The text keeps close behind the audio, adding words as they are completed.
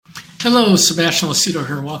Hello, Sebastian Lacido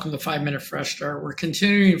here. Welcome to 5 Minute Fresh Start. We're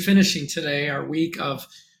continuing and finishing today our week of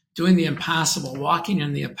doing the impossible, walking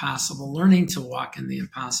in the impossible, learning to walk in the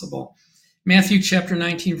impossible. Matthew chapter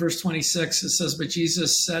 19, verse 26, it says, "But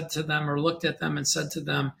Jesus said to them, or looked at them and said to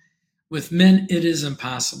them, with men it is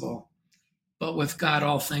impossible, but with God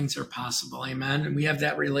all things are possible." Amen. And we have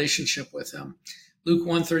that relationship with him. Luke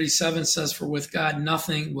 1:37 says, "For with God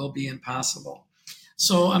nothing will be impossible."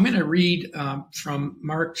 So I'm going to read from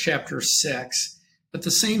Mark chapter 6, but the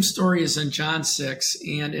same story is in John 6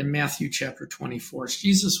 and in Matthew chapter 24. It's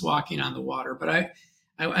Jesus walking on the water, but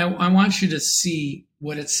I want you to see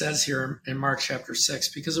what it says here in Mark chapter 6,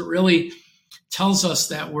 because it really tells us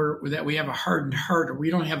that we have a hardened heart, or we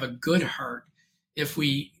don't have a good heart if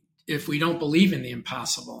we don't believe in the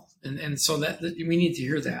impossible. And so that we need to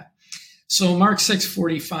hear that. So Mark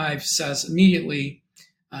 6:45 says, immediately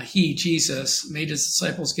he, Jesus, made his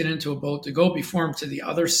disciples get into a boat to go before him to the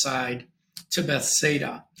other side, to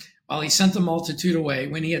Bethsaida, while he sent the multitude away.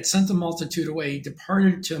 When he had sent the multitude away, he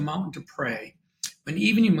departed to a mountain to pray. When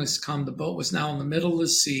evening was come, the boat was now in the middle of the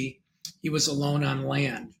sea. He was alone on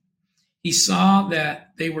land. He saw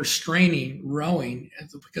that they were straining, rowing,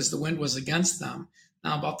 because the wind was against them.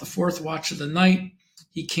 Now about the fourth watch of the night,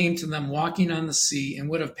 he came to them walking on the sea, and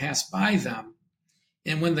would have passed by them.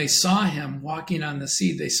 And when they saw him walking on the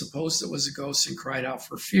sea, they supposed it was a ghost and cried out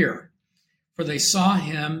for fear. For they saw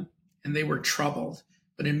him and they were troubled.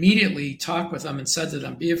 But immediately he talked with them and said to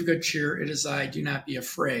them, "Be of good cheer, it is I, do not be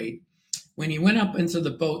afraid." When he went up into the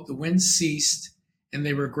boat, the wind ceased, and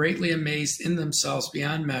they were greatly amazed in themselves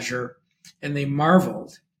beyond measure, and they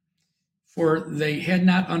marveled, for they had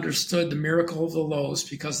not understood the miracle of the loaves,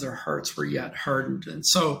 because their hearts were yet hardened. And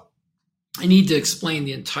so I need to explain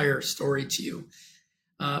the entire story to you.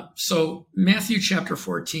 So Matthew chapter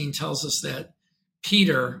 14 tells us that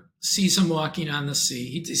Peter sees him walking on the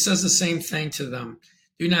sea. He says the same thing to them.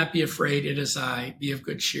 "Do not be afraid, it is I, be of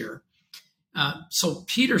good cheer." So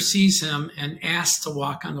Peter sees him and asks to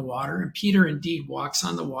walk on the water, and Peter indeed walks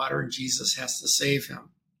on the water, and Jesus has to save him.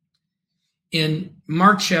 In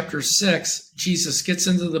Mark chapter 6, Jesus gets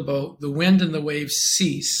into the boat, the wind and the waves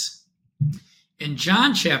cease. In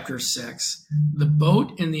John chapter 6, the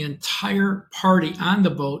boat and the entire party on the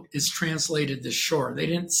boat is translated to shore. They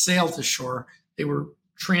didn't sail to shore, they were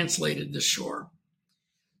translated to shore.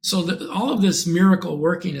 So all of this miracle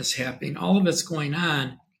working is happening, all of it's going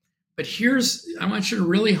on. But I want you to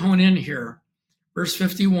really hone in here. Verse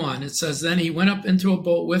 51, it says, "Then he went up into a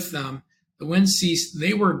boat with them. The wind ceased.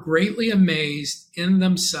 They were greatly amazed in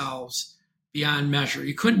themselves beyond measure."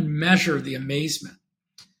 You couldn't measure the amazement.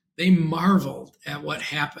 They marveled at what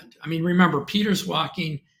happened. I mean, remember, Peter's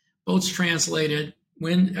walking, boat's translated,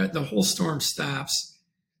 when the whole storm stops.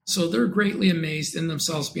 So they're greatly amazed in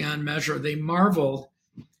themselves beyond measure. They marveled.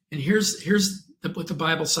 And here's what the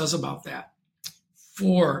Bible says about that.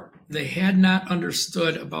 "For they had not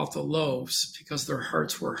understood about the loaves, because their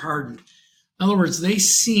hearts were hardened." In other words, they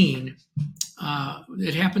seen,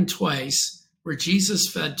 it happened twice, where Jesus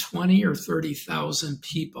fed 20 or 30,000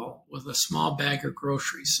 people with a small bag of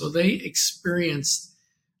groceries. So they experienced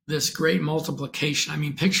this great multiplication. I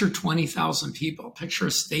mean, picture 20,000 people, picture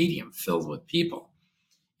a stadium filled with people.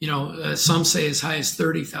 Some say as high as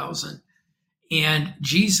 30,000. And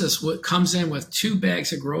Jesus comes in with 2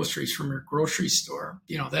 bags of groceries from your grocery store.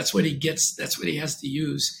 That's what he gets. That's what he has to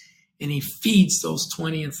use. And he feeds those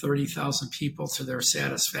 20 and 30,000 people to their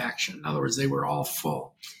satisfaction. In other words, they were all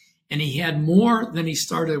full. And he had more than he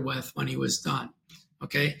started with when he was done.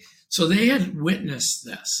 Okay? So they had witnessed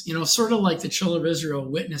this, sort of like the children of Israel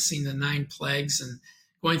witnessing the 9 plagues and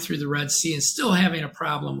going through the Red Sea and still having a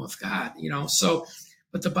problem with God,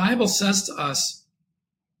 but the Bible says to us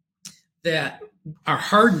that our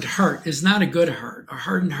hardened heart is not a good heart. A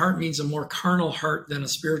hardened heart means a more carnal heart than a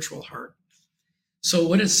spiritual heart. So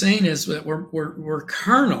what it's saying is that we're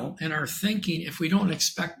carnal in our thinking if we don't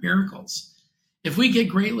expect miracles. If we get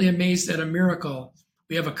greatly amazed at a miracle,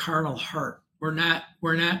 we have a carnal heart. We're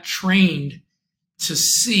not trained to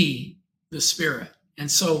see the Spirit. And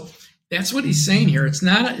so that's what he's saying here. It's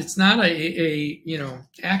not a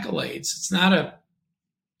accolades. It's not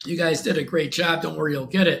you guys did a great job, don't worry, you'll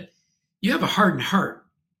get it. You have a hardened heart.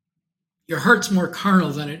 Your heart's more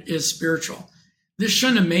carnal than it is spiritual. This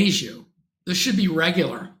shouldn't amaze you. This should be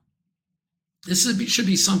regular. This should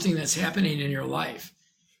be something that's happening in your life.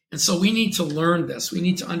 And so we need to learn this. We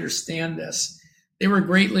need to understand this. They were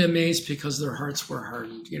greatly amazed because their hearts were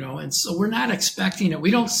hardened, and so we're not expecting it.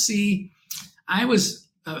 We don't see, I was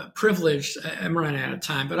privileged, I'm running out of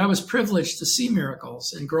time, but I was privileged to see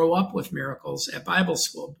miracles and grow up with miracles at Bible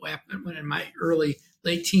school when in my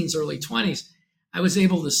late teens, early 20s. I was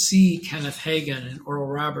able to see Kenneth Hagin and Oral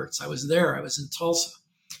Roberts. I was there. I was in Tulsa.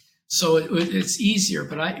 So it's easier,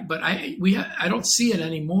 but I don't see it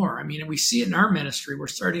anymore. I mean, we see it in our ministry. We're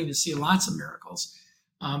starting to see lots of miracles,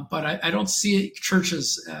 but I don't see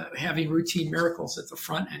churches having routine miracles at the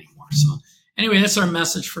front anymore. So anyway, that's our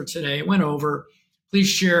message for today. It went over. Please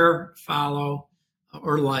share, follow,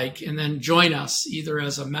 or like, and then join us either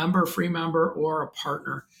as a member, free member, or a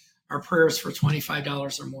partner. Our prayers for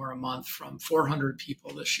 $25 or more a month from 400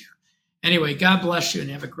 people this year. Anyway, God bless you and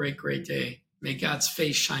have a great, great day. May God's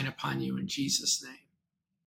face shine upon you in Jesus' name.